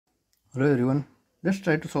Hello everyone, let's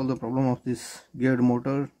try to solve the problem of this geared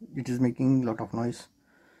motor. It is making lot of noise,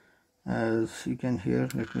 as you can hear.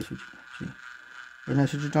 Let me see. When I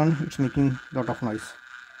switch it on, it's making lot of noise.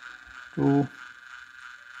 So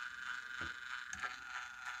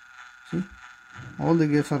see, all the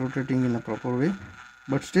gears are rotating in a proper way,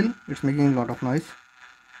 but still it's making a lot of noise.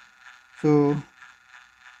 So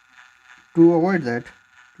to avoid that,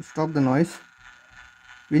 to stop the noise,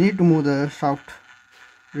 we need to move the shaft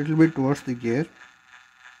a little bit towards the gear.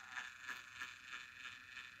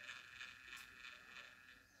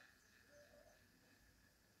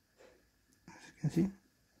 As you can see,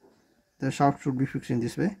 the shaft should be fixed in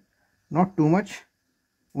this way, not too much,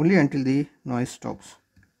 only until the noise stops.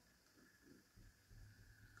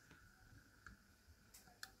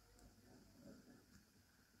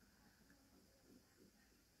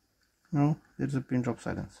 Now there is a pin drop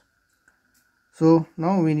silence. So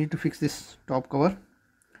now we need to fix this top cover.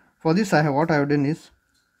 For this, what I have done is,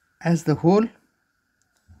 as the hole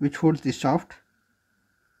which holds the shaft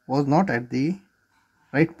was not at the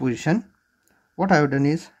right position, what I have done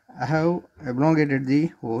is I have elongated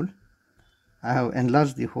the hole, I have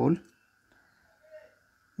enlarged the hole.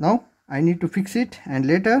 Now I need to fix it, and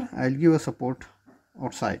later I will give a support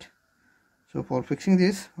outside. So for fixing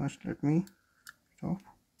this, first let me stop.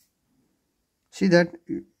 See that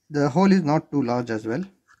the hole is not too large as well.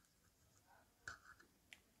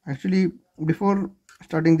 Actually, before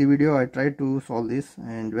starting the video, I tried to solve this,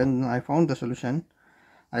 and when I found the solution,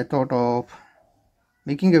 I thought of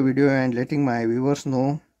making a video and letting my viewers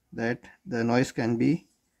know that the noise can be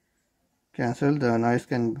cancelled, the noise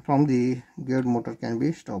can from the geared motor can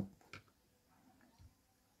be stopped.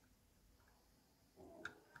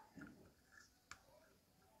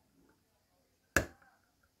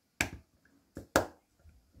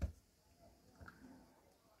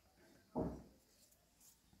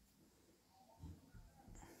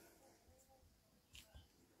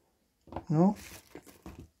 No,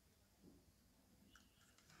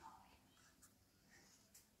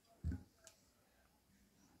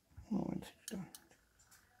 it's done.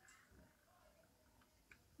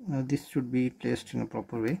 Now this should be placed in a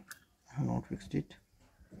proper way. I have not fixed it.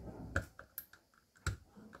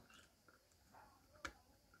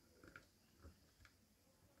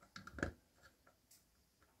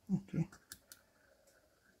 Okay.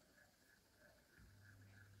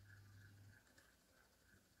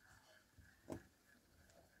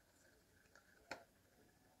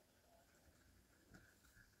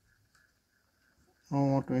 Now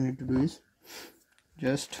what we need to do is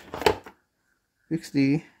just fix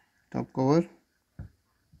the top cover.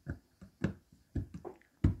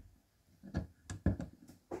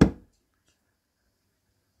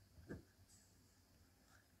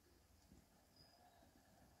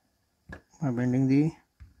 By bending the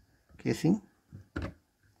casing.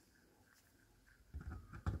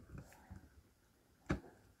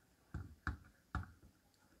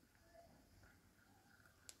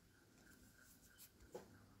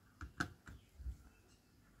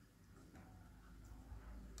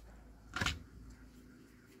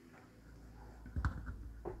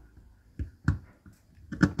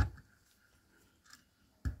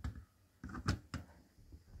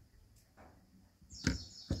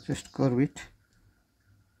 Just curve it.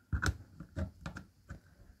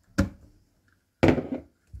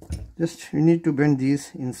 Just you need to bend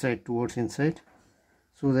these inside towards inside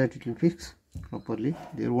so that it will fix properly.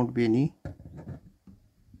 There won't be any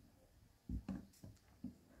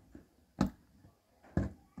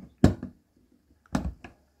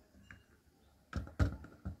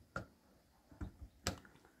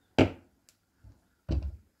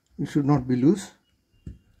it should not be loose.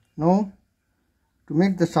 Now to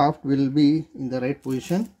make the shaft will be in the right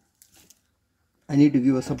position, I need to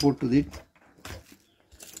give a support to it.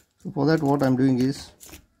 So for that, what I am doing is,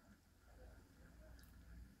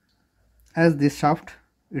 as this shaft,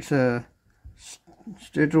 it's a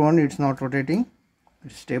straight one, it's not rotating,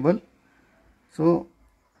 it's stable. So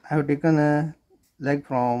I have taken a leg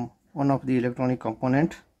from one of the electronic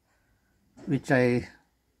component which I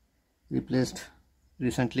replaced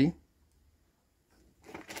recently.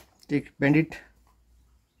 Bend it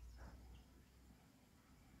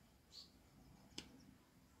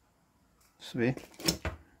this way.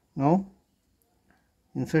 Now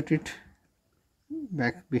insert it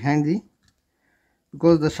back behind the,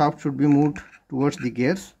 because the shaft should be moved towards the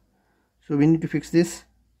gears, so we need to fix this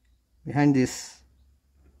behind this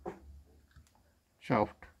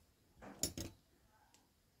shaft.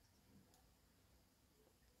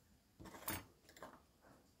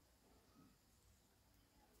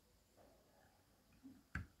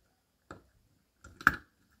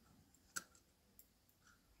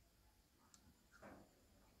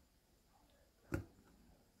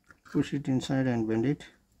 push it inside and bend it.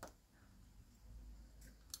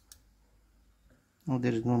 Now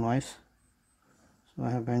there is no noise, so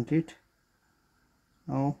I have bent it.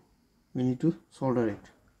 Now we need to solder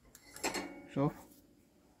it. So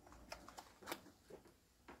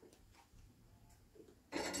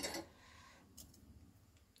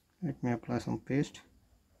let me apply some paste,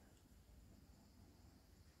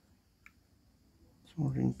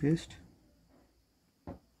 soldering paste.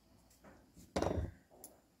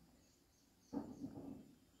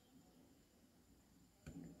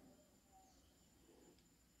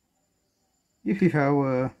 If you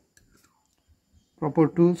have proper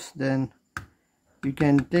tools, then you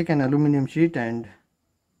can take an aluminum sheet and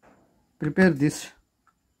prepare this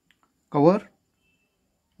cover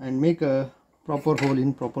and make a proper hole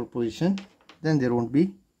in proper position. Then there won't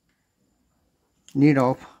be need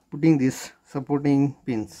of putting these supporting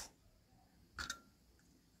pins.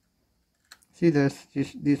 See this,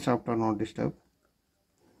 these shafts are not disturbed.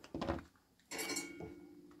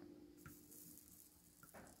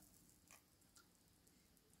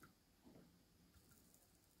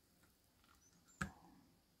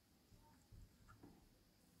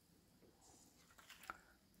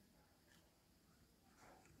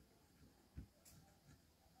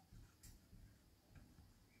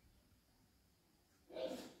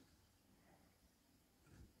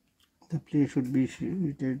 The plate should be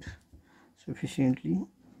sheeted sufficiently.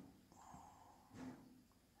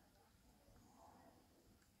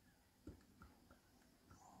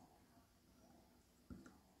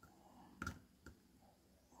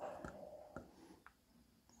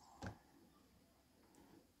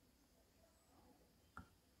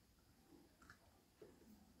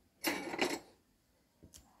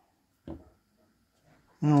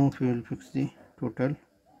 Now we will fix the total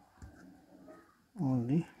on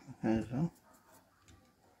the mechanism.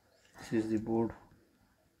 This is the board,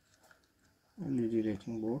 LED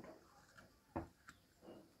rating board.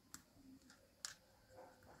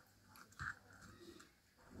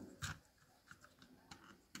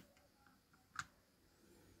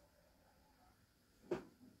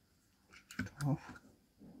 Off.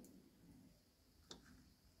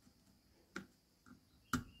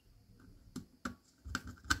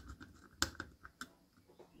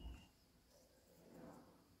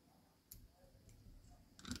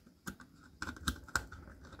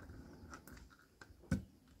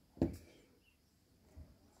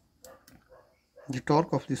 The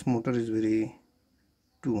torque of this motor is very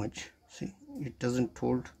too much. See, it doesn't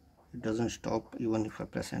hold, it doesn't stop even if I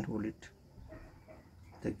press and hold it.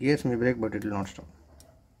 The gears may break, but it will not stop.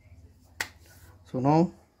 So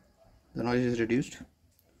now the noise is reduced.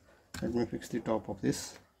 Let me fix the top of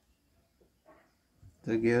this.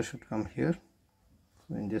 The gear should come here,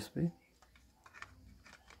 so in this way.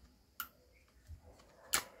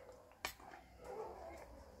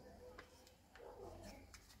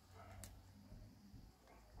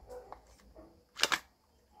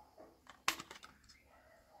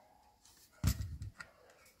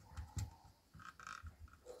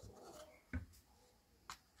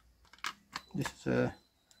 This is a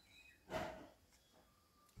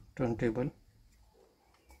turntable.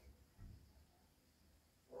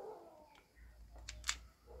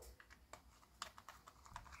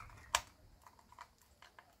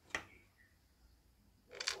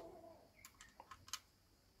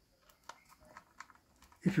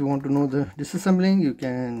 If you want to know the disassembling, you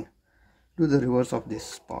can do the reverse of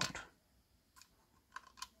this part.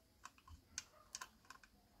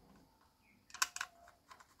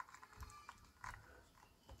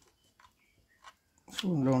 So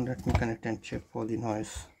now let me connect and check for the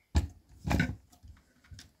noise.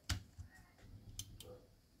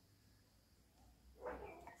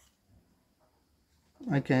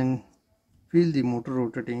 I can feel the motor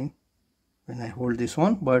rotating when I hold this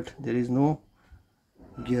one, but there is no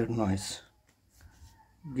gear noise,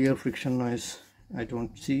 gear friction noise. I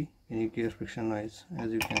don't see any gear friction noise.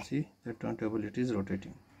 As you can see, the turntable, it is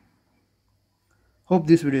rotating. Hope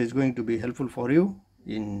this video is going to be helpful for you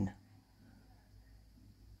in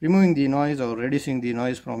removing the noise or reducing the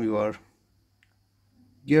noise from your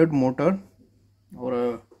geared motor or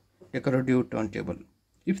a decorative turntable.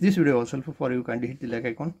 If this video was helpful for you, kindly hit the like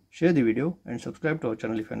icon, share the video and subscribe to our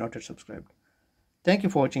channel if you are not yet subscribed. Thank you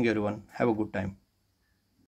for watching everyone. Have a good time.